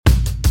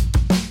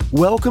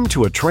Welcome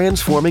to A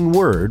Transforming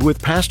Word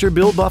with Pastor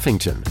Bill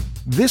Buffington.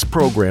 This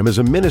program is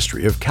a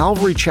ministry of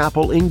Calvary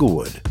Chapel,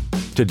 Inglewood.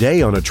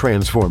 Today on A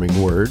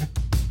Transforming Word.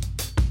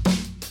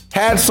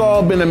 Had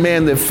Saul been a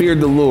man that feared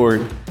the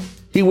Lord,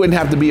 he wouldn't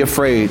have to be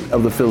afraid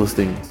of the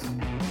Philistines.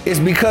 It's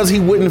because he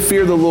wouldn't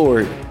fear the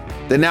Lord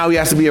that now he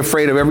has to be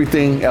afraid of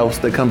everything else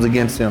that comes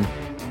against him.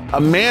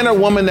 A man or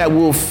woman that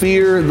will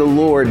fear the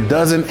Lord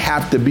doesn't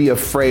have to be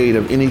afraid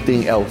of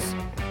anything else.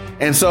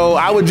 And so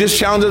I would just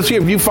challenge us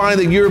here. If you find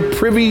that you're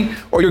privy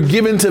or you're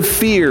given to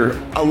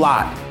fear a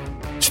lot,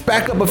 just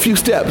back up a few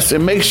steps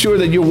and make sure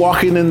that you're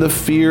walking in the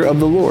fear of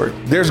the Lord.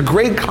 There's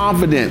great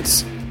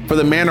confidence for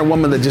the man or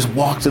woman that just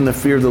walks in the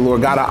fear of the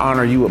Lord. God, I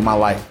honor you with my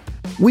life.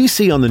 We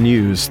see on the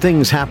news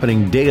things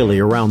happening daily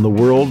around the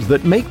world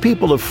that make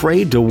people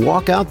afraid to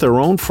walk out their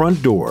own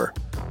front door.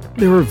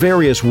 There are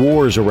various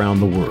wars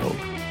around the world.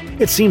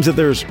 It seems that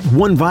there's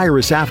one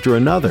virus after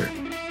another.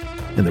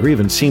 And there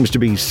even seems to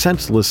be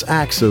senseless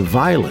acts of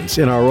violence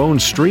in our own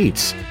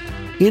streets.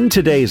 In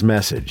today's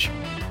message,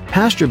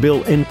 Pastor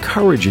Bill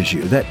encourages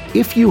you that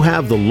if you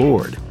have the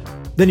Lord,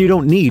 then you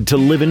don't need to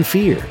live in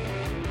fear.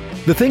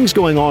 The things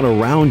going on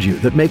around you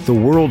that make the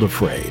world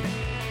afraid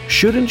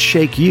shouldn't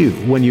shake you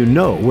when you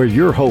know where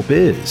your hope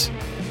is.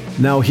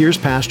 Now here's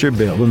Pastor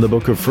Bill in the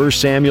book of 1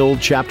 Samuel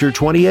chapter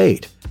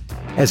 28.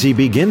 As he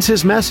begins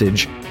his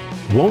message,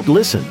 won't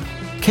listen,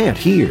 can't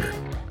hear.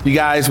 You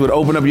guys would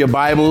open up your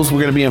Bibles. We're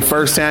going to be in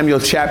 1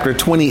 Samuel chapter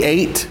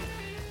 28.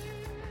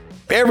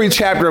 Every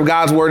chapter of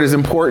God's word is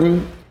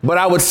important, but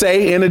I would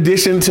say in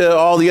addition to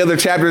all the other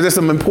chapters, there's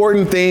some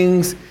important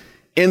things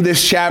in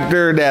this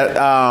chapter that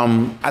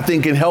I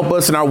think can help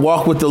us in our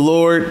walk with the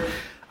Lord.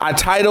 I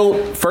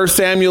titled 1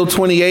 Samuel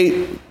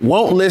 28,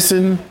 Won't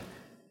Listen,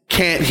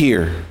 Can't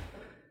Hear.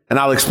 And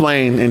I'll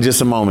explain in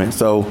just a moment.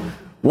 So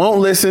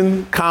won't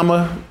listen,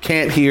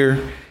 can't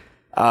hear.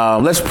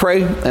 Let's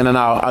pray, and then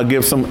I'll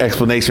give some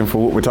explanation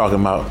for what we're talking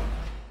about.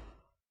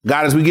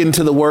 God, as we get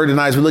into the word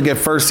tonight, as we look at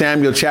 1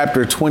 Samuel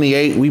chapter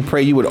 28, we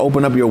pray you would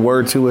open up your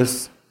word to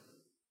us.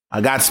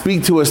 God,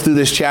 speak to us through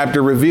this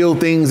chapter, reveal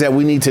things that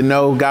we need to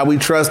know. God, we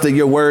trust that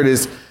your word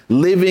is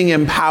living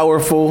and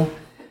powerful.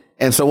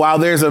 And so while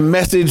there's a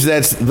message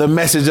that's the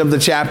message of the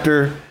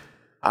chapter,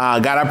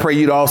 God, I pray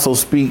you'd also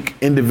speak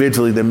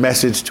individually the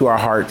message to our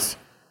hearts.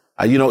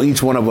 You know,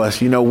 each one of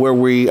us, you know, where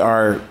we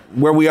are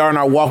in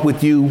our walk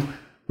with you,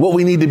 what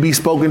we need to be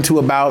spoken to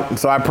about. And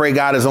so I pray,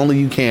 God, as only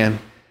you can,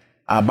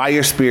 by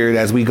your spirit,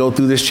 as we go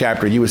through this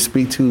chapter, you would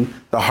speak to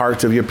the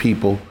hearts of your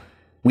people.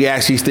 We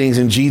ask these things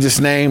in Jesus'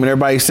 name. And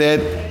everybody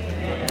said,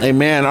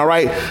 amen. All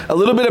right. A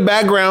little bit of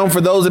background for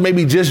those that may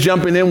be just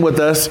jumping in with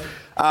us.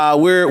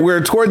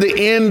 We're toward the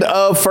end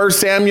of 1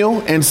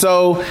 Samuel. And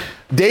so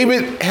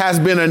David has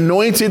been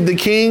anointed the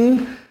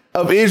king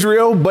of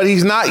Israel, but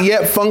he's not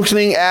yet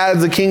functioning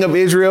as the king of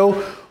Israel.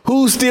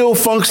 Who's still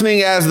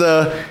functioning as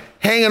the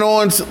hanging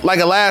on like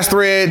a last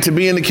thread to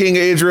being the king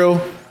of Israel?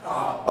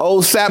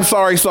 Oh,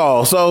 sorry,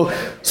 Saul. So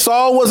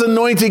Saul was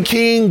anointed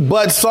king,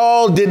 but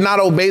Saul did not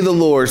obey the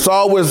Lord.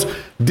 Saul was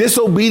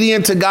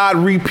disobedient to God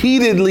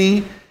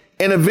repeatedly.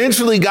 And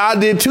eventually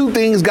God did two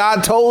things.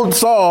 God told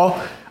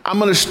Saul, I'm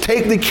going to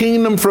take the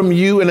kingdom from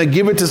you and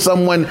give it to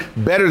someone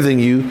better than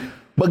you.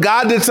 But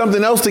God did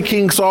something else to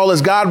King Saul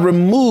as God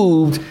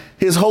removed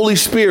his Holy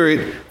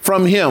Spirit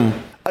from him.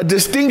 A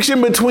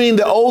distinction between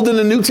the Old and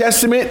the New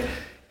Testament.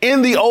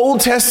 In the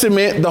Old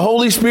Testament, the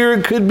Holy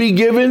Spirit could be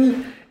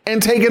given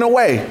and taken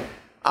away.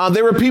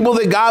 There were people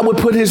that God would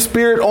put his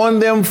spirit on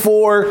them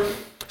for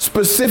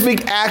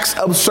specific acts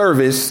of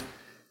service,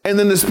 and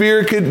then the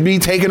spirit could be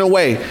taken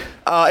away.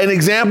 An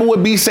example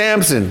would be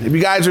Samson. If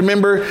you guys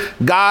remember,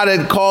 God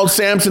had called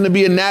Samson to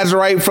be a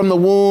Nazirite from the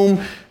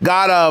womb.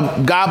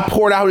 God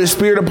poured out his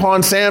spirit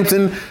upon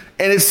Samson,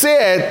 and it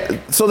said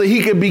so that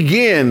he could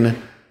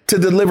begin to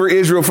deliver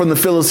Israel from the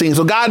Philistines.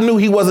 So God knew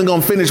he wasn't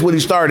going to finish what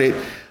he started.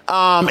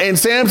 And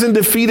Samson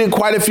defeated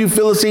quite a few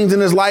Philistines in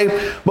his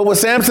life. But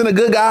was Samson a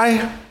good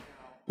guy?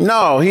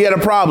 No, he had a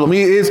problem.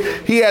 They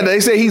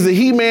say he's a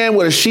he-man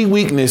with a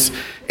she-weakness.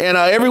 And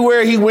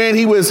everywhere he went,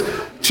 he was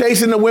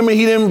chasing the women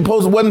he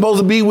wasn't supposed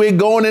to be with,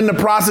 going into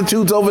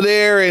prostitutes over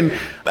there. And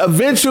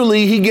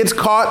eventually he gets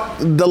caught.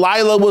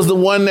 Delilah was the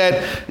one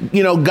that,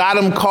 got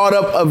him caught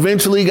up,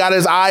 eventually got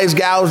his eyes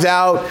gouged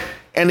out,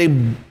 and they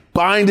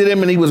binded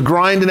him, and he was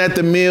grinding at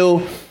the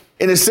mill.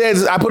 And it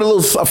says, I put a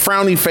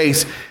frowny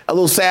face, a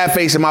little sad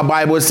face in my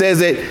Bible. It says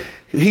that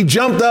he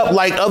jumped up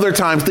like other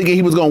times thinking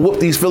he was going to whoop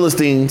these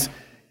Philistines.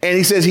 And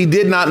he says he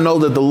did not know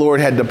that the Lord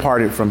had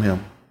departed from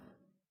him.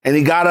 And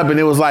he got up and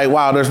it was like,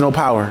 wow, there's no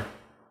power.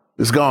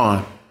 It's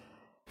gone.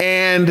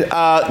 And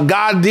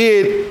God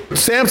did.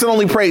 Samson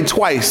only prayed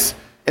twice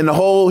in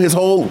his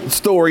whole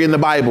story in the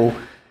Bible.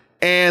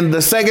 And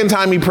the second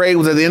time he prayed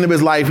was at the end of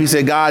his life. He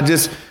said, God,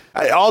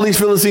 all these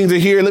Philistines are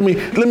here. Let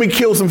me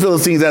kill some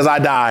Philistines as I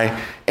die.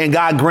 And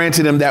God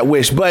granted him that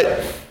wish.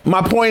 But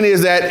my point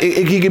is that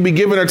he can be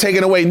given or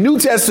taken away. New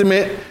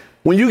Testament,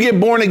 when you get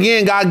born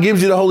again, God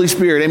gives you the Holy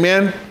Spirit.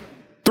 Amen.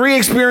 3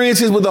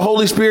 experiences with the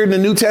Holy Spirit in the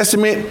New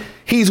Testament.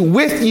 He's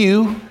with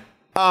you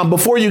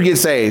before you get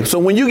saved. So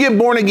when you get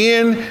born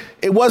again,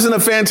 it wasn't a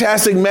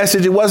fantastic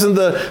message. It wasn't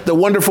the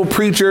wonderful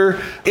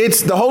preacher.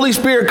 It's the Holy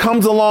Spirit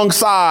comes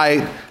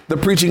alongside the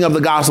preaching of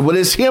the gospel, but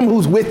it's him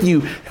who's with you,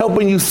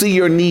 helping you see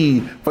your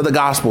need for the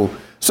gospel.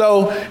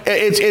 So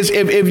it's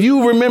if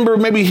you remember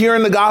maybe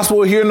hearing the gospel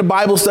or hearing the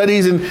Bible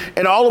studies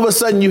and all of a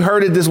sudden you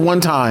heard it this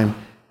one time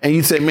and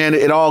you said, man,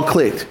 it all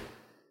clicked.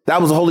 That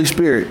was the Holy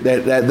Spirit.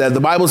 That the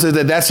Bible says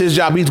that's his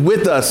job. He's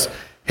with us,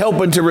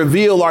 helping to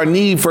reveal our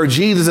need for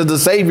Jesus as the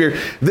Savior.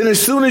 Then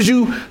as soon as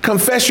you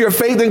confess your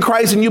faith in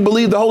Christ and you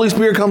believe, the Holy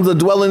Spirit comes to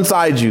dwell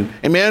inside you.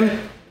 Amen.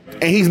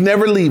 And he's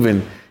never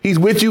leaving. He's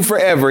with you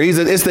forever.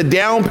 It's the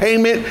down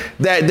payment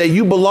that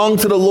you belong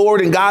to the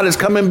Lord and God is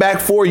coming back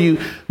for you.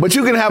 But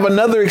you can have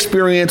another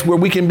experience where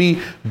we can be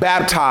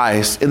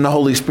baptized in the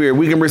Holy Spirit.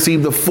 We can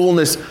receive the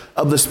fullness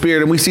of the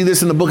Spirit. And we see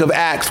this in the book of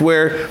Acts,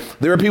 where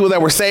there are people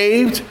that were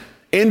saved,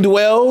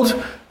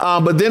 indwelled,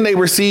 but then they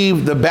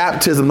received the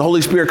baptism, the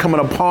Holy Spirit coming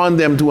upon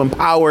them to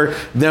empower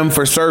them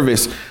for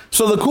service.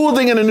 So the cool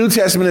thing in the New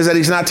Testament is that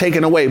he's not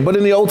taken away, but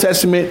in the Old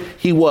Testament,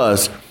 he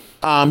was.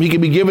 He could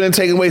be given and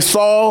taken away.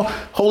 Saul,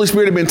 Holy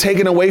Spirit had been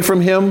taken away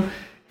from him.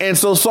 And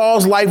so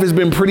Saul's life has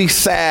been pretty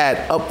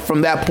sad up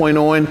from that point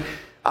on.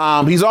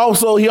 He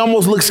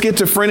almost looks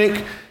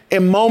schizophrenic.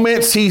 In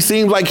moments, he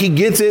seems like he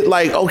gets it,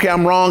 like, okay,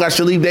 I'm wrong, I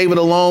should leave David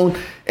alone.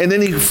 And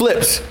then he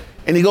flips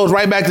and he goes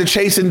right back to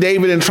chasing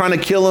David and trying to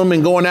kill him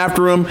and going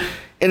after him.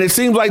 And it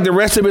seems like the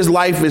rest of his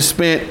life is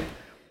spent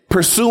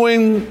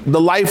pursuing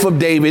the life of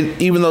David,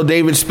 even though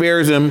David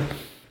spares him.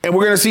 And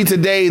we're going to see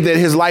today that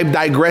his life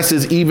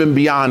digresses even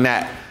beyond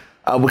that,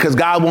 because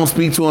God won't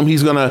speak to him.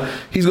 He's going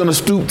to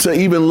stoop to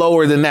even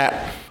lower than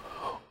that.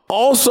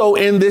 Also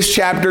in this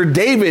chapter,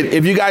 David,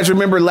 if you guys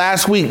remember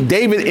last week,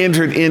 David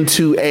entered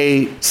into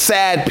a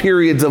sad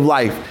periods of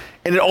life.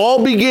 And it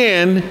all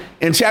began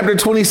in chapter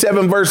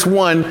 27, verse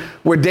 1,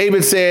 where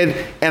David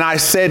said, and I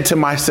said to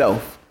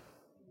myself.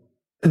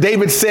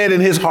 David said in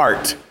his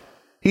heart,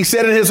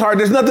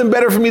 there's nothing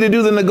better for me to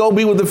do than to go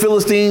be with the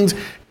Philistines.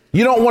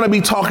 You don't want to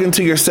be talking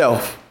to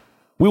yourself.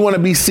 We want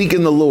to be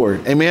seeking the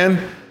Lord. Amen.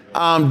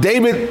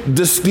 David,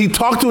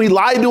 he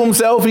lied to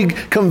himself. He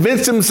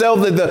convinced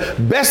himself that the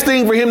best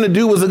thing for him to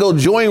do was to go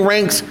join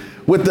ranks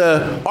with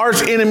the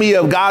arch enemy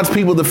of God's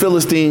people, the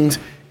Philistines,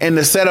 and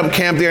to set up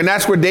camp there. And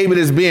that's where David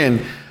has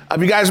been.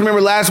 If you guys remember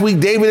last week,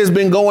 David has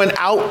been going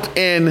out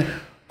and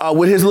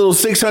with his little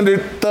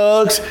 600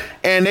 thugs,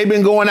 and they've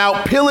been going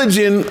out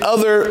pillaging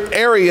other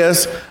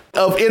areas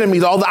of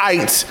enemies, all the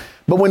ites.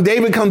 But when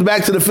David comes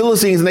back to the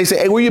Philistines and they say,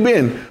 hey, where you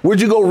been? Where'd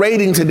you go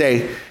raiding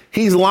today?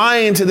 He's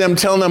lying to them,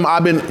 telling them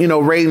I've been,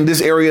 raiding this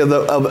area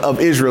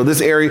of Israel,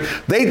 this area.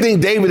 They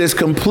think David is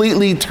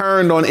completely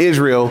turned on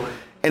Israel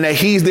and that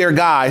he's their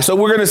guy. So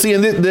we're going to see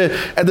at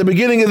the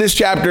beginning of this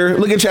chapter,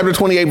 look at chapter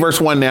 28, verse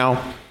 1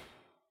 now.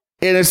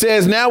 And it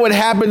says, now it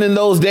happened in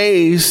those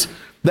days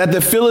that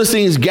the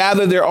Philistines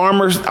gathered their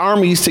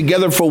armies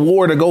together for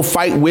war to go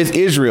fight with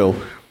Israel.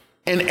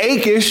 And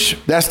Achish,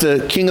 that's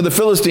the king of the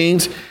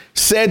Philistines,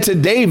 said to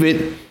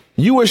David,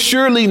 you will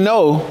surely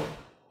know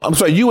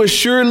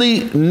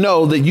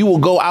that you will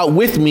go out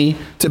with me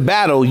to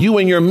battle, you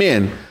and your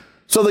men.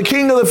 So the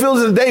king of the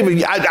Philistines,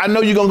 David, I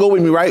know you're going to go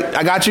with me, right?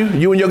 I got you.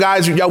 You and your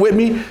guys, y'all with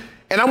me?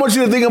 And I want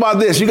you to think about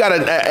this. You got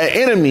an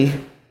enemy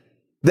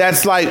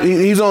that's like,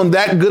 he's on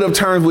that good of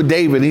terms with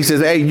David. He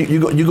says, hey, you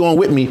going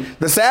with me.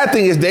 The sad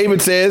thing is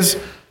David says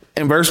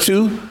in verse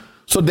 2,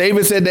 so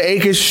David said to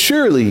Achish,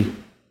 surely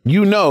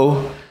you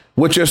know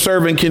what your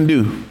servant can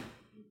do.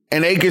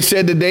 And Achish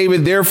said to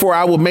David, therefore,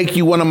 I will make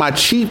you one of my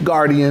chief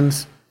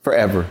guardians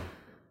forever.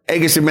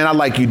 Achish said, man, I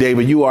like you,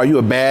 David. You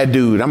a bad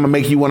dude. I'm going to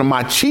make you one of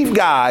my chief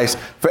guys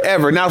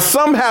forever. Now,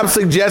 some have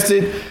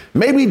suggested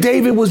maybe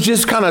David was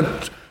just kind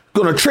of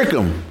going to trick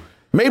him.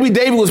 Maybe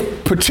David was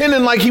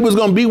pretending like he was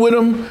going to be with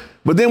him,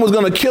 but then was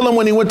going to kill him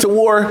when he went to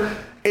war.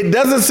 It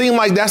doesn't seem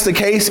like that's the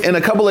case in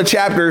a couple of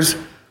chapters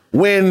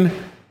when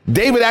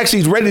David actually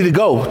is ready to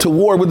go to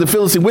war with the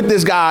Philistines, with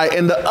this guy,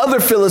 and the other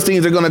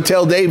Philistines are going to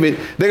tell David,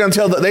 they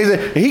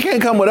say, he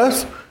can't come with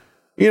us.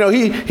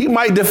 He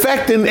might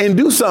defect and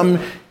do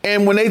something.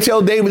 And when they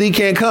tell David he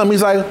can't come,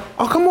 he's like,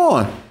 oh, come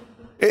on.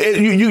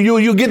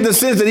 You get the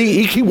sense that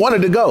he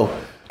wanted to go.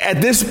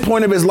 At this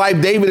point of his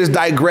life, David has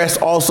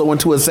digressed also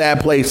into a sad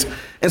place.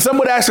 And some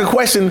would ask a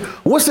question,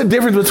 what's the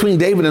difference between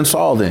David and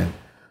Saul then?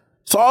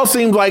 Saul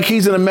seems like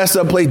he's in a messed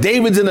up place.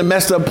 David's in a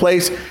messed up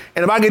place.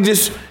 And if I could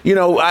just,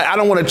 I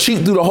don't want to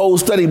cheat through the whole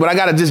study, but I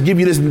got to just give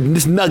you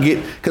this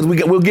nugget because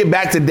we'll get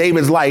back to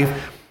David's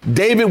life.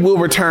 David will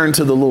return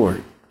to the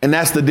Lord. And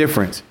that's the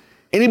difference.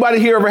 Anybody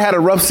here ever had a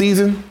rough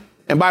season?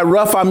 And by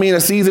rough, I mean a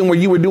season where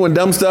you were doing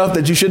dumb stuff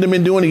that you shouldn't have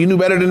been doing and you knew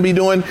better than to be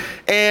doing.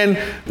 And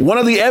one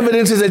of the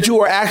evidences that you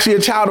are actually a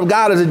child of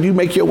God is that you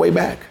make your way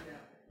back.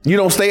 You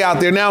don't stay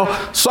out there.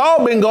 Now,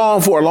 Saul been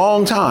gone for a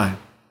long time.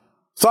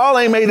 Saul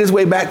ain't made his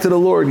way back to the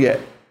Lord yet.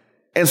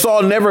 And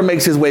Saul never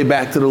makes his way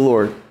back to the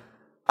Lord.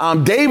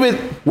 David,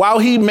 while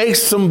he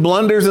makes some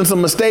blunders and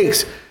some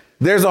mistakes,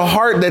 there's a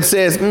heart that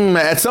says,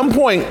 at some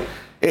point,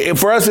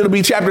 for us, it'll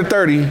be chapter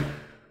 30,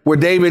 where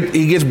David,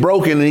 he gets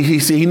broken and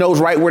he knows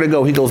right where to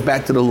go. He goes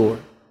back to the Lord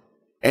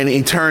and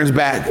he turns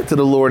back to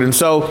the Lord. And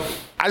so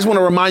I just want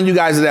to remind you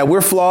guys of that.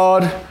 We're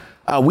flawed.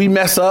 We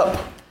mess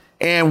up.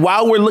 And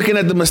while we're looking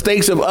at the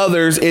mistakes of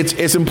others,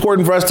 it's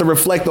important for us to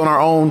reflect on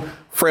our own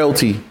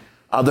frailty,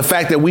 the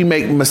fact that we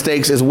make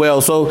mistakes as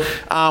well. So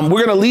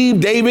we're going to leave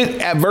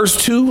David at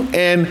verse 2.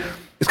 And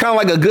it's kind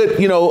of like a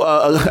good, I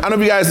don't know if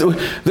you guys,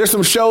 there's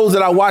some shows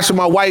that I watch with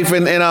my wife,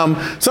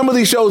 and some of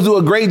these shows do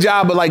a great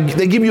job, but like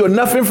they give you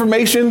enough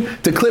information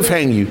to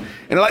cliffhang you.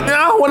 And they're like, no,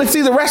 I want to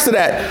see the rest of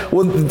that.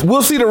 Well,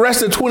 we'll see the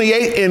rest of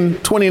 28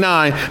 and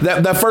 29,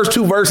 that first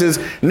two verses.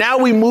 Now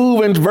we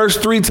move in verse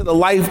 3 to the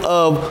life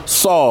of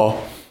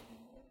Saul.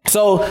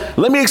 So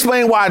let me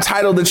explain why I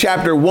titled the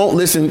chapter, Won't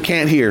Listen,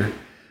 Can't Hear.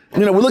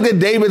 We look at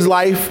David's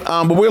life,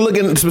 but we're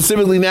looking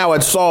specifically now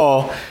at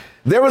Saul.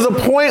 There was a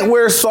point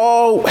where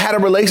Saul had a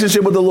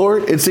relationship with the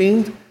Lord, it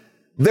seemed.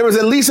 There was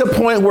at least a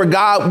point where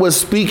God was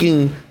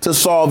speaking to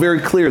Saul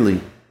very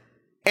clearly.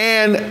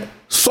 And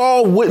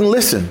Saul wouldn't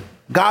listen.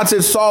 God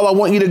said, Saul, I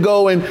want you to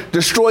go and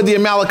destroy the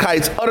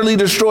Amalekites, utterly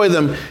destroy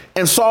them.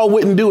 And Saul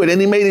wouldn't do it. And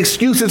he made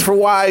excuses for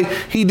why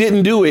he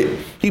didn't do it.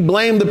 He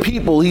blamed the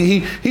people.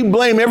 He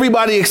blamed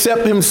everybody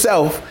except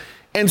himself.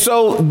 And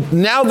so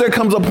now there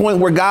comes a point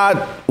where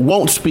God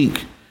won't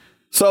speak.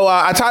 So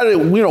I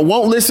titled it,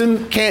 won't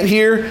listen, can't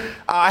hear.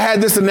 I had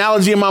this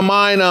analogy in my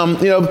mind.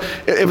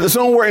 If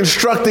someone were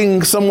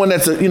instructing someone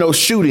that's,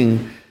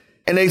 shooting,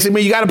 and they say,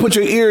 man, you got to put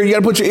your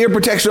ear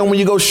protection on when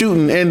you go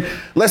shooting. And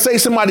let's say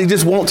somebody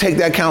just won't take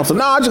that counsel.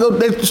 No,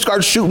 they just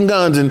start shooting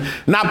guns and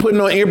not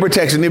putting on ear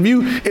protection. If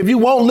you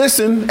won't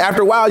listen,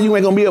 after a while, you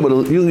ain't gonna be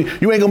able to.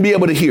 You ain't gonna be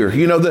able to hear.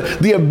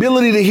 The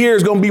ability to hear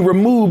is gonna be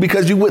removed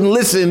because you wouldn't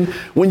listen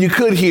when you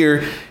could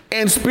hear.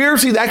 And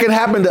spiritually, that can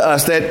happen to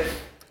us. That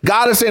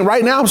God is saying,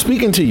 right now, I'm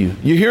speaking to you.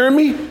 You hearing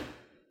me?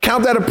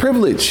 Count that a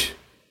privilege.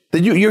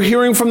 That you're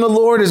hearing from the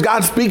Lord. Is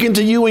God speaking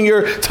to you in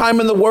your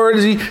time in the Word?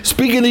 Is he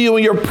speaking to you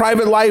in your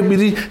private life?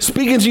 Is he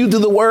speaking to you through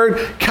the Word?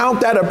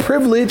 Count that a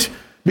privilege,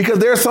 because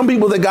there are some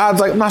people that God's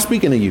like, I'm not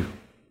speaking to you.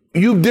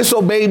 You've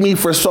disobeyed me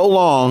for so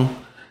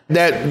long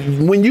that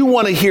when you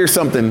want to hear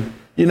something,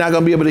 you're not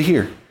going to be able to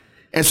hear.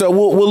 And so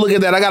we'll look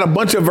at that. I got a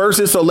bunch of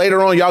verses. So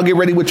later on, y'all get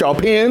ready with y'all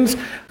pens.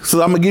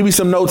 So I'm going to give you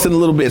some notes in a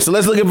little bit. So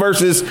let's look at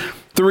verses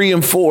 3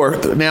 and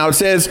 4. Now it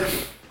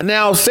says,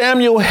 now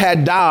Samuel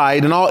had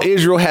died, and all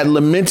Israel had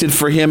lamented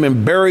for him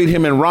and buried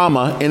him in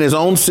Ramah in his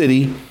own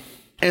city.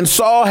 And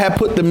Saul had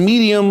put the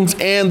mediums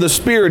and the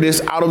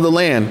spiritists out of the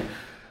land.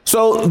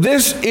 So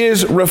this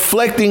is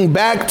reflecting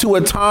back to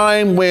a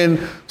time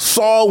when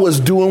Saul was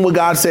doing what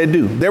God said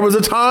do. There was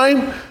a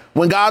time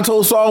when God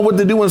told Saul what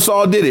to do, and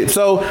Saul did it.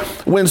 So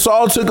when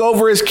Saul took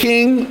over as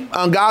king,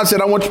 God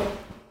said, I want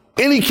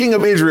any king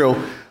of Israel,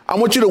 I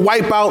want you to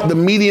wipe out the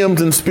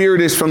mediums and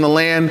spiritists from the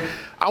land.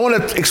 I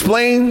want to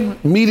explain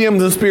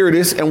mediums and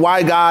spiritists and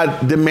why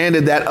God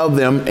demanded that of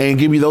them and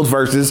give you those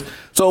verses.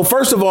 So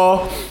first of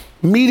all,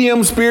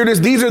 medium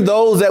spiritists, these are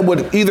those that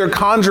would either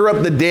conjure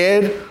up the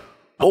dead,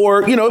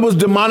 or, it was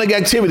demonic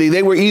activity.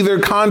 They were either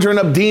conjuring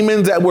up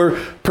demons that were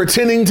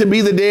pretending to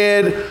be the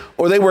dead,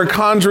 or they were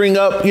conjuring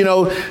up,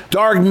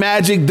 dark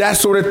magic, that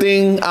sort of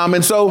thing.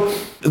 And so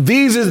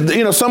these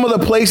is, some of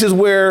the places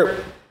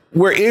where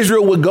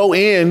Israel would go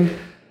in,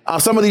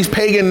 some of these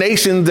pagan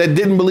nations that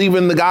didn't believe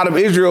in the God of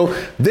Israel,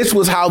 this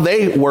was how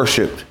they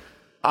worshiped.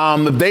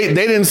 They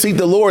didn't seek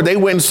the Lord. They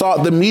went and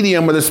sought the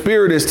medium or the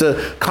spiritist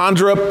to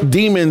conjure up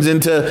demons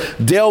and to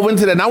delve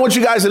into that. And I want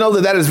you guys to know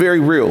that that is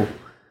very real.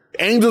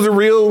 Angels are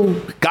real.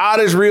 God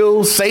is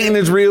real. Satan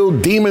is real.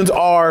 Demons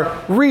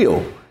are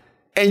real.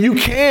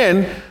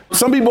 And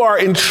some people are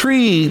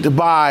intrigued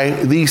by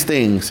these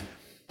things.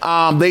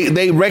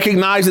 They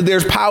recognize that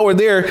there's power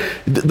there.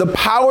 The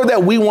power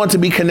that we want to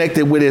be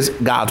connected with is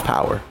God's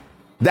power.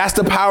 That's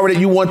the power that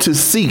you want to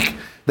seek.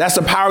 That's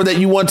the power that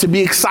you want to be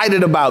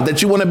excited about,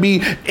 that you want to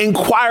be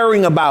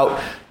inquiring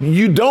about.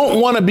 You don't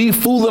want to be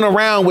fooling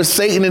around with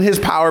Satan and his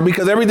power,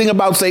 because everything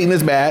about Satan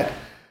is bad.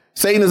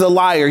 Satan is a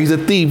liar. He's a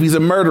thief. He's a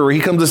murderer. He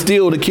comes to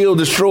steal, to kill,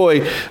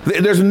 destroy.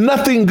 There's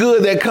nothing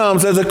good that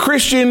comes. As a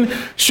Christian,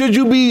 should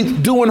you be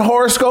doing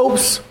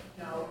horoscopes?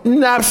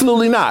 No,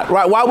 absolutely not.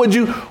 Right? Why would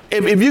you?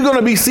 If you're going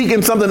to be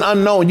seeking something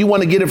unknown, you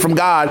want to get it from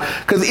God,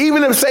 because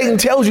even if Satan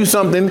tells you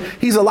something,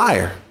 he's a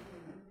liar.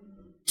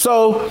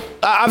 So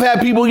I've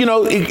had people,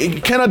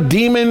 can a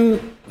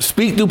demon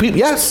speak through people?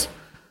 Yes.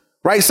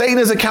 Right? Satan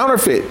is a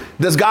counterfeit.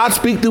 Does God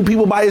speak through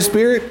people by his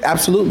spirit?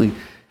 Absolutely.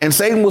 And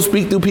Satan will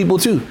speak through people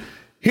too.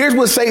 Here's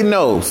what Satan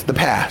knows: the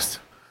past.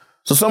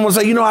 So someone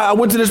say, I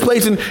went to this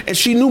place and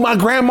she knew my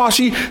grandma.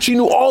 She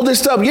knew all this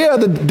stuff. Yeah,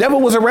 the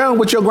devil was around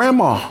with your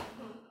grandma.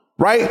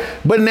 Right.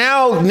 But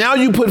now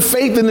you put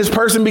faith in this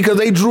person because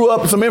they drew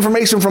up some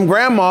information from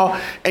grandma,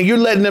 and you're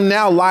letting them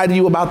now lie to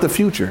you about the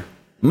future.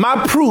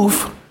 My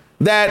proof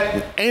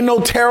that ain't no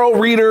tarot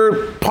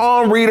reader,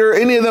 palm reader,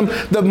 any of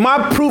them,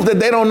 my proof that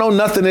they don't know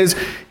nothing is,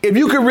 if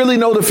you could really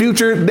know the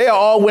future, they'll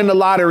all win the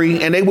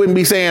lottery, and they wouldn't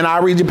be saying,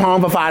 I'll read your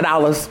palm for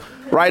 $5.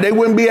 right? They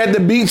wouldn't be at the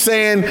beach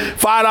saying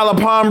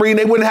 $5 palm reading.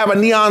 They wouldn't have a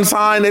neon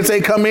sign that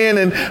say come in.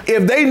 And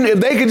if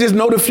they could just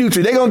know the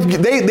future,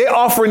 they're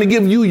offering to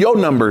give you your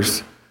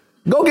numbers.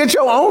 Go get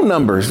your own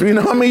numbers. You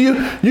know what I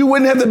mean? You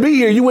wouldn't have to be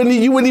here. You wouldn't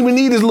even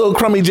need this little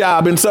crummy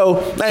job. And so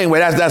anyway,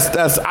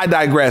 that's I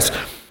digress.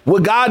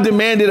 What God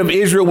demanded of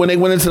Israel when they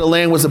went into the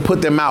land was to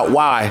put them out.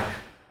 Why?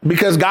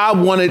 Because God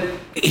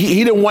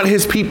he didn't want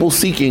his people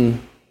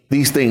seeking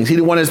these things. He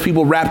didn't want his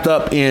people wrapped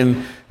up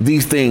in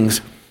these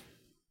things.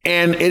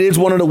 And it is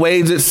one of the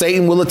ways that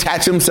Satan will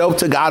attach himself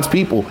to God's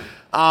people.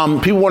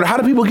 People wonder, how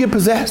do people get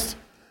possessed?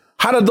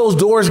 How do those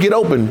doors get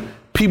open?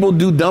 People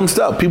do dumb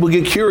stuff. People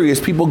get curious.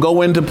 People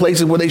go into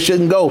places where they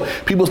shouldn't go.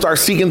 People start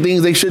seeking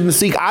things they shouldn't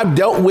seek. I've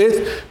dealt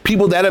with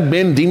people that have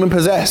been demon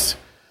possessed.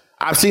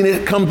 I've seen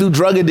it come through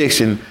drug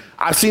addiction.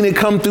 I've seen it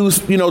come through,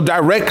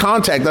 direct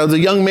contact. There was a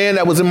young man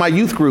that was in my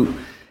youth group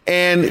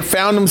and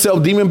found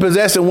himself demon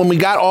possessed. And when we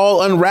got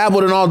all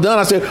unraveled and all done,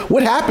 I said,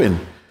 what happened?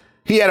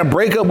 He had a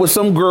breakup with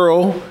some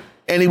girl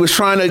and he was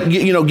trying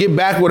to get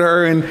back with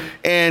her.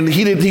 And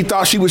he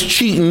thought she was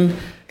cheating.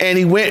 And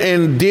he went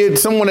and did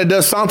someone that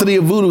does sanctity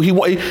of voodoo.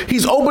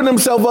 He's opened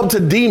himself up to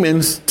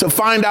demons to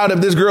find out if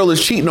this girl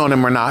is cheating on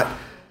him or not.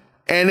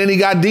 And then he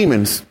got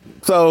demons.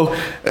 So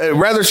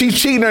whether she's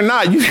cheating or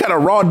not, you got a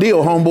raw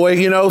deal,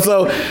 homeboy,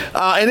 So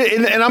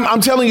and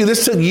I'm telling you,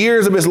 this took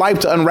years of his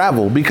life to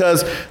unravel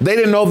because they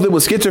didn't know if it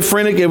was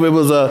schizophrenic, if it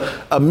was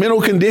a mental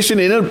condition.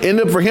 It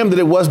ended up for him that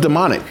it was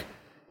demonic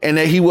and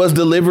that he was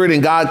delivered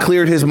and God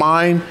cleared his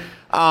mind.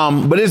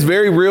 But it's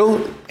very real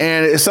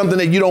and it's something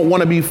that you don't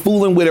want to be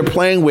fooling with or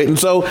playing with. And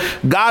so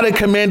God had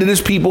commanded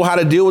his people how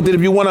to deal with it.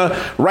 If you want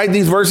to write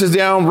these verses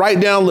down,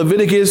 write down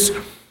Leviticus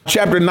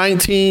chapter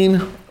 19,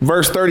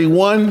 verse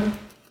 31.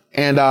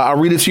 And I'll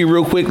read it to you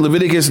real quick.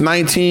 Leviticus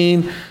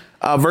 19,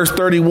 verse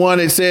 31.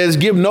 It says,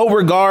 give no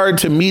regard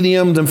to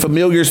mediums and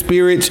familiar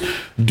spirits.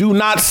 Do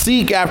not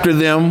seek after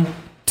them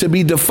to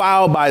be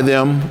defiled by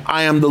them.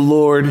 I am the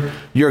Lord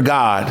your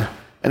God.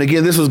 And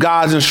again, this was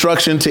God's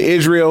instruction to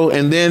Israel.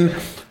 And then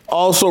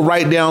also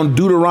write down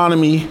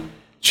Deuteronomy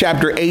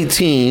chapter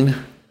 18,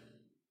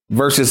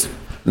 verses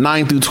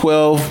 9 through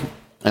 12.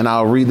 And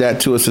I'll read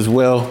that to us as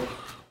well.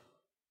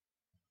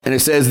 And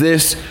it says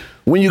this,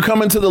 when you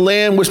come into the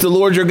land which the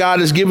Lord your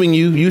God is giving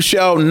you, you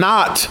shall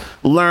not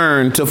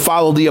learn to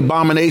follow the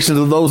abominations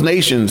of those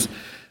nations.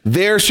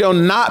 There shall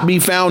not be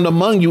found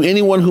among you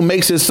anyone who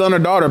makes his son or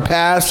daughter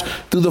pass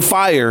through the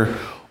fire,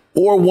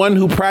 or one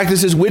who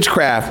practices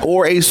witchcraft,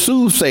 or a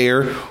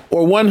soothsayer,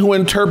 or one who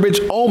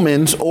interprets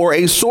omens, or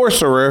a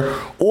sorcerer,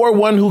 or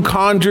one who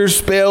conjures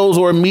spells,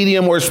 or a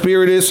medium or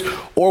spiritist,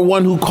 or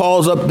one who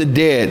calls up the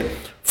dead.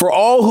 For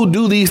all who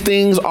do these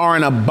things are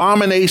an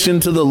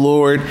abomination to the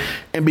Lord,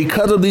 and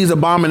because of these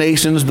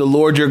abominations, the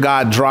Lord your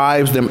God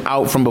drives them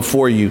out from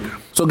before you.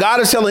 So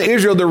God is telling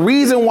Israel, the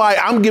reason why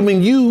I'm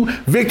giving you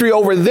victory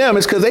over them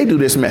is because they do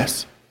this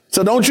mess.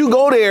 So don't you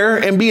go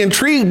there and be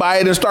intrigued by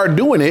it and start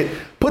doing it.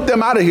 Put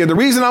them out of here. The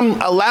reason I'm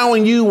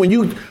allowing you, when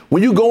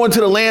you go into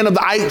the land of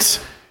the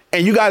ites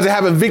and you guys are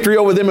having victory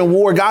over them in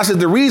war, God says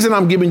the reason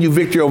I'm giving you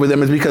victory over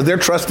them is because they're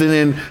trusting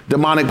in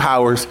demonic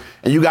powers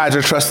and you guys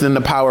are trusting in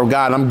the power of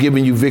God. I'm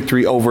giving you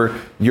victory over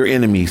your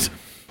enemies.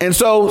 And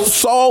so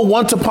Saul,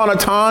 once upon a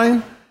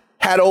time,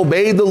 had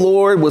obeyed the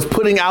Lord, was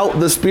putting out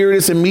the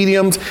spiritists and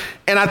mediums.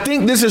 And I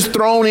think this is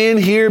thrown in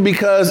here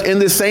because in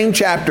this same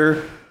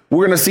chapter,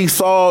 we're going to see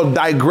Saul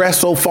digress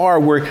so far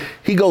where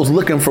he goes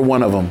looking for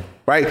one of them.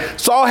 Right.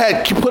 Saul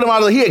had put him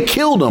out. He had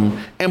killed him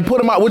and put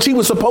him out, which he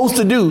was supposed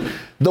to do.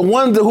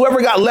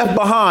 Whoever got left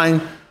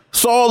behind,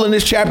 Saul in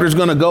this chapter is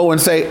going to go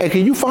and say, hey,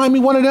 can you find me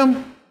one of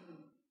them?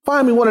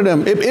 Find me one of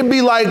them. It'd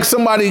be like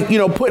somebody,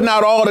 putting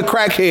out all the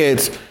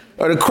crackheads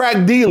or the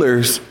crack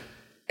dealers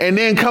and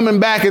then coming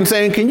back and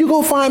saying, can you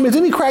go find me? Is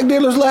any crack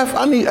dealers left?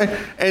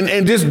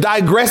 And just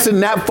digressing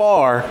that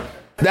far.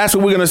 That's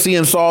what we're going to see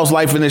in Saul's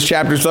life in this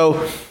chapter. So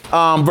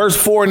verse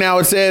 4 now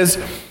it says,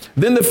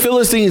 then the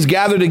Philistines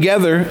gathered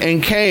together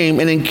and came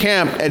and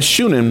encamped at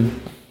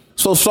Shunem.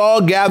 So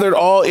Saul gathered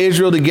all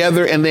Israel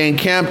together and they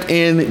encamped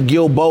in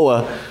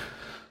Gilboa.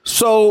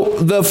 So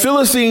the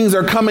Philistines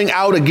are coming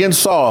out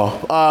against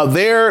Saul.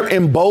 They're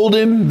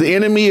emboldened. The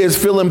enemy is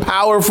feeling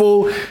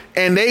powerful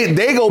and they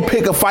go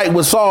pick a fight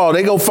with Saul.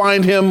 They go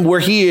find him where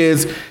he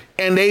is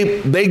and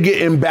they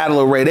get in battle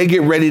array. They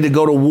get ready to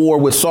go to war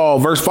with Saul.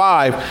 Verse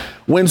 5,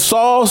 when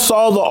Saul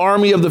saw the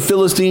army of the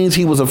Philistines,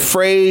 he was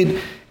afraid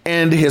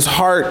and his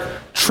heart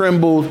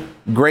trembled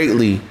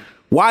greatly.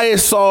 Why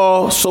is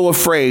Saul so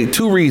afraid?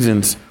 Two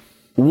reasons.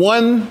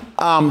 One,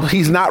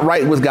 he's not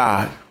right with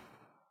God.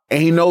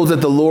 And he knows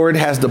that the Lord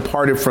has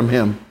departed from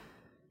him.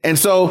 And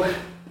so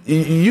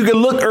you can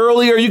look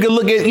earlier, you can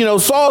look at,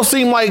 Saul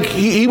seemed like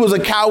he was a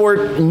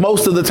coward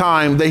most of the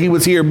time that he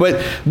was here. But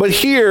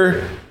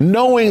here,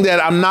 knowing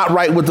that I'm not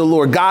right with the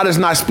Lord, God is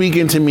not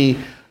speaking to me.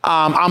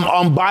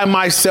 I'm by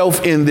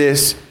myself in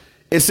this.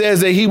 It says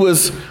that he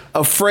was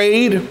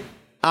afraid.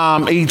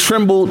 He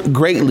trembled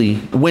greatly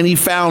when he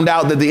found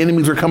out that the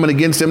enemies were coming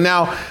against him.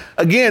 Now,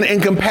 again, in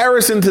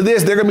comparison to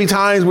this, there are going to be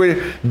times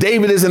where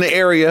David is in the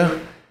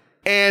area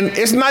And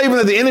it's not even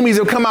that the enemies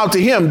have come out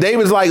to him.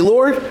 David's like,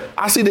 Lord,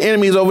 I see the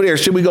enemies over there.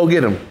 Should we go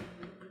get them?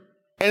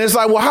 And it's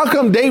like, well, how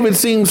come David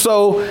seems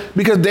so?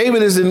 Because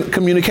David is in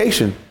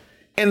communication.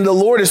 And the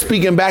Lord is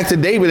speaking back to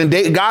David.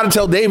 And God will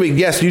tell David,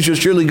 yes, you should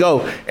surely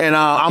go. And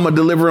I'm going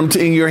to deliver him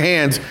in your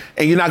hands.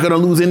 And you're not going to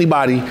lose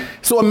anybody.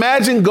 So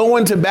imagine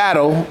going to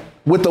battle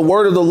with the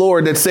word of the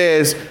Lord that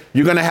says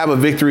you're going to have a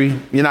victory.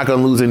 You're not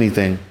going to lose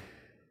anything.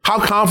 How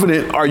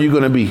confident are you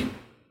going to be?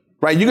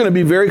 Right? You're going to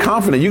be very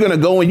confident. You're going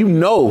to go and you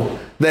know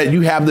that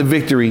you have the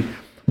victory.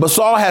 But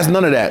Saul has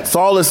none of that.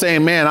 Saul is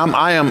saying, man,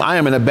 I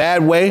am in a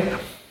bad way.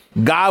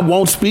 God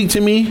won't speak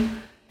to me.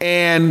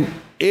 And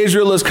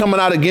Israel is coming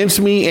out against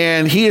me,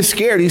 and he is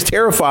scared. He's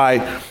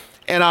terrified.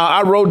 And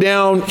I wrote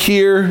down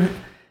here,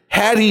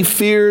 had he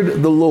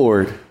feared the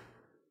Lord,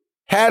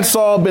 had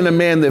Saul been a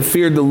man that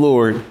feared the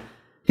Lord,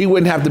 he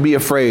wouldn't have to be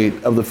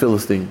afraid of the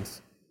Philistines.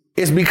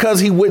 It's because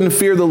he wouldn't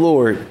fear the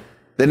Lord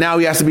that now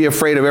he has to be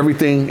afraid of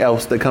everything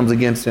else that comes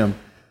against him.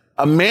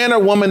 A man or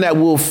woman that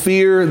will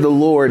fear the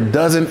Lord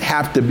doesn't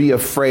have to be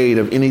afraid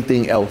of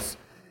anything else.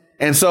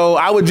 And so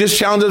I would just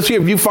challenge us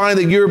here. If you find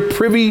that you're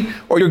privy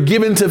or you're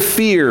given to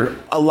fear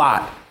a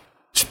lot,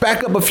 just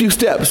back up a few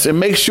steps and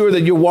make sure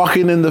that you're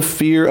walking in the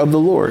fear of the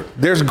Lord.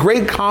 There's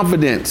great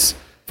confidence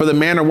for the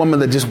man or woman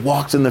that just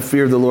walks in the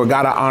fear of the Lord.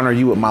 God, I honor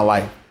you with my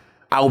life.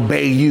 I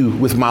obey you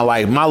with my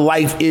life. My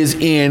life is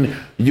in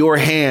your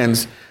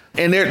hands.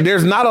 And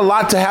there's not a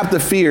lot to have to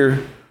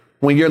fear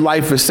when your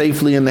life is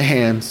safely in the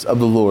hands of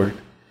the Lord.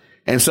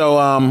 And so,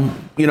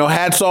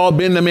 had Saul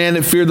been the man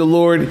that feared the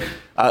Lord,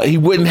 he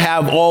wouldn't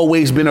have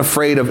always been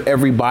afraid of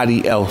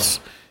everybody else.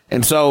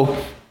 And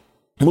so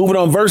moving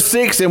on, verse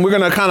 6, and we're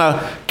going to kind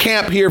of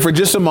camp here for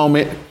just a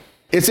moment.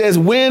 It says,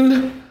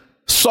 when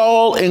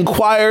Saul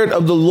inquired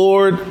of the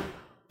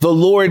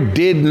Lord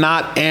did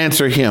not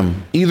answer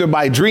him, either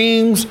by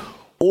dreams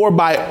or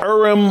by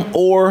Urim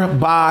or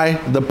by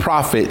the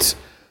prophets.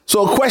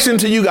 So a question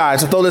to you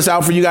guys, I'll throw this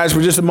out for you guys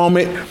for just a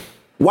moment.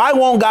 Why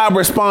won't God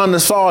respond to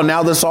Saul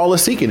now that Saul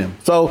is seeking him?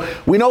 So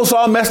we know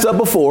Saul messed up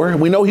before.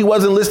 We know he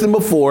wasn't listening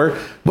before.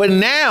 But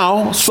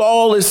now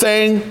Saul is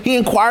saying he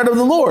inquired of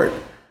the Lord.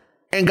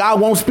 And God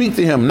won't speak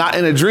to him, not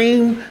in a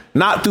dream,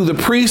 not through the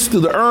priest,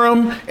 through the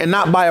Urim, and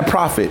not by a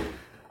prophet.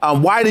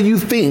 Why do you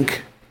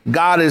think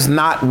God is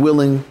not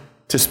willing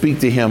to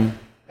speak to him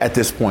at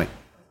this point?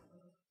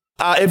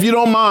 If you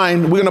don't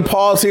mind, we're going to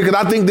pause here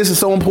because I think this is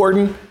so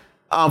important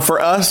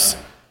for us.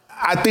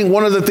 I think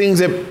one of the things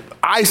that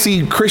I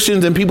see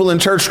Christians and people in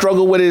church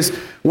struggle with is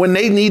when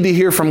they need to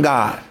hear from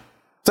God.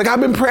 It's like,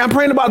 I'm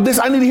praying about this.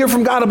 I need to hear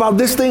from God about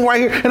this thing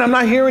right here. And I'm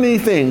not hearing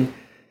anything.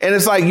 And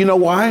it's like, you know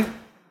why?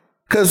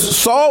 Because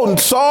Saul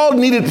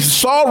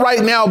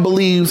right now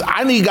believes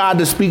I need God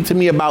to speak to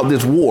me about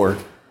this war.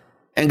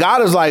 And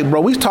God is like,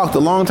 bro, we talked a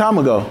long time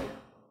ago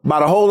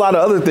about a whole lot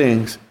of other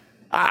things.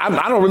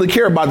 I don't really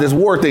care about this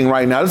war thing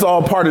right now. This is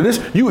all part of this.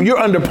 You're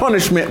under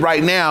punishment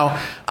right now.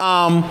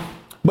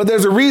 But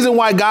there's a reason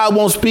why God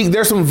won't speak.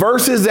 There's some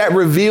verses that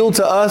reveal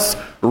to us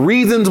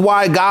reasons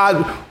why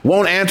God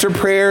won't answer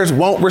prayers,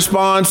 won't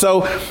respond.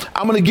 So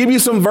I'm going to give you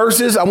some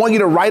verses. I want you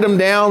to write them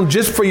down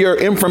just for your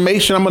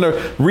information. I'm going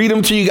to read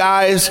them to you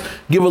guys,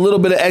 give a little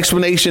bit of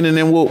explanation, and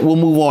then we'll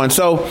move on.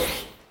 So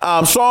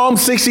Psalm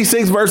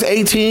 66, verse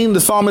 18, the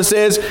psalmist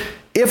says,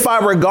 if I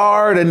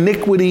regard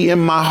iniquity in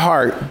my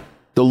heart,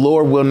 the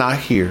Lord will not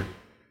hear.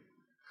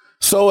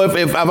 So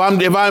if I'm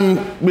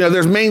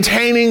there's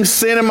maintaining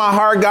sin in my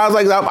heart, God's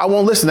like, I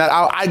won't listen to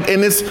that.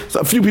 And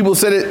a few people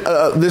said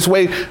it this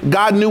way.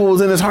 God knew what was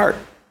in his heart,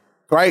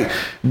 right?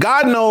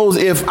 God knows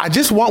if I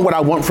just want what I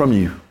want from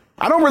you.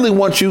 I don't really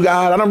want you,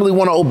 God. I don't really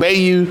want to obey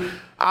you.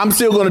 I'm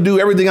still going to do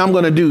everything I'm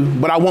going to do,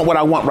 but I want what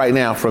I want right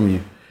now from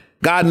you.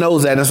 God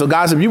knows that. And so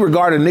God said, if you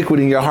regard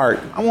iniquity in your heart,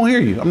 I won't hear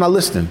you. I'm not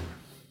listening.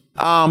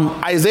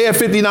 Isaiah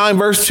 59,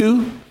 verse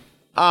 2.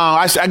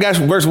 I guess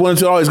verse 1 and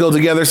 2 always go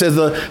together. It says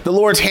the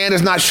Lord's hand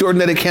is not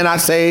shortened that it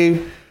cannot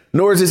save,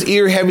 nor is his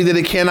ear heavy that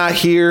it cannot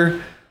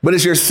hear, but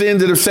it's your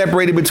sins that have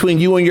separated between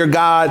you and your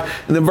God.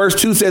 And then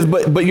verse 2 says,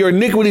 but your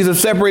iniquities have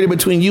separated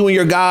between you and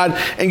your God,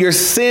 and your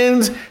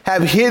sins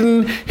have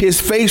hidden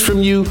his face from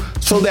you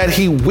so that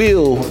he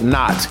will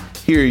not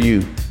hear you.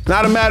 It's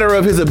not a matter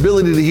of his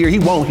ability to hear. He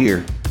won't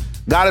hear.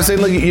 God is saying,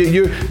 look,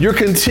 you're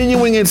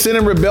continuing in sin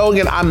and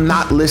rebellion. I'm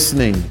not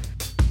listening.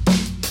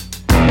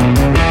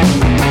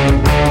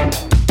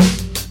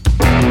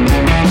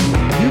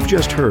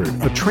 Just heard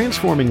a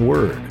transforming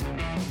word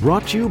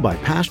brought to you by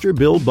Pastor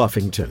Bill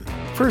Buffington.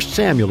 1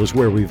 Samuel is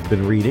where we've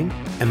been reading,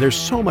 and there's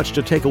so much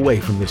to take away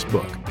from this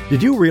book.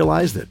 Did you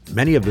realize that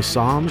many of the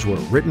Psalms were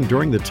written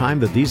during the time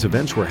that these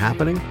events were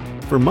happening?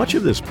 For much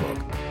of this book,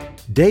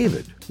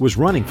 David was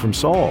running from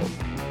Saul.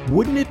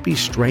 Wouldn't it be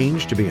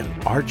strange to be an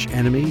arch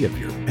enemy of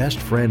your best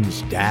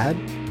friend's dad?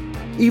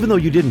 Even though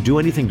you didn't do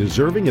anything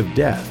deserving of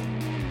death,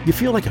 you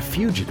feel like a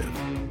fugitive.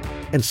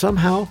 And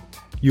somehow,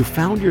 you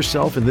found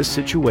yourself in this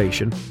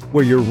situation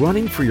where you're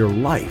running for your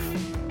life.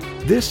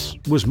 This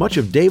was much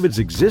of David's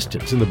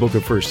existence in the book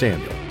of 1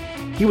 Samuel.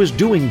 He was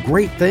doing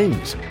great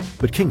things,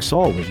 but King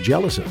Saul was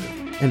jealous of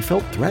him and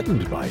felt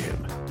threatened by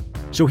him.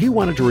 So he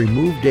wanted to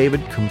remove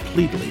David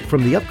completely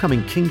from the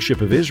upcoming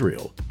kingship of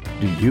Israel.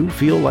 Do you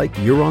feel like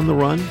you're on the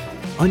run,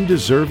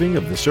 undeserving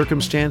of the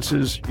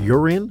circumstances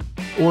you're in?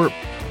 Or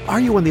are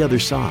you on the other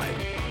side,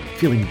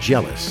 feeling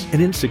jealous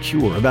and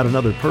insecure about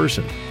another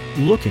person,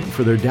 looking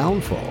for their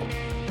downfall?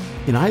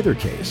 In either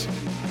case,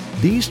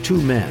 these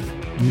two men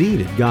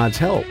needed God's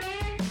help.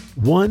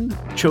 One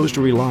chose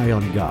to rely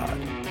on God,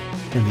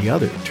 and the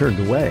other turned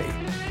away.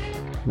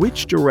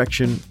 Which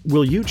direction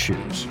will you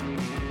choose?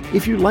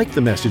 If you like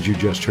the message you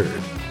just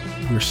heard,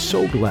 we're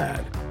so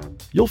glad.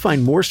 You'll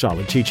find more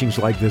solid teachings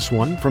like this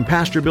one from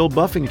Pastor Bill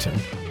Buffington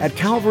at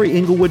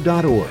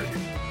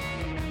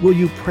calvaryinglewood.org. Will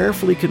you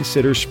prayerfully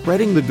consider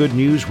spreading the good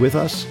news with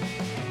us?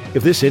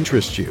 If this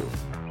interests you,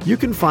 you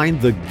can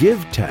find the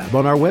Give tab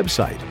on our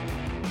website.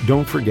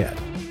 Don't forget,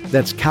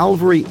 that's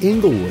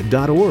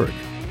calvaryinglewood.org.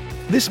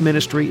 This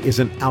ministry is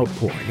an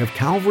outpouring of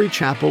Calvary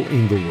Chapel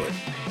Inglewood.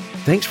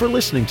 Thanks for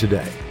listening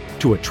today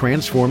to A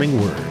Transforming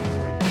Word.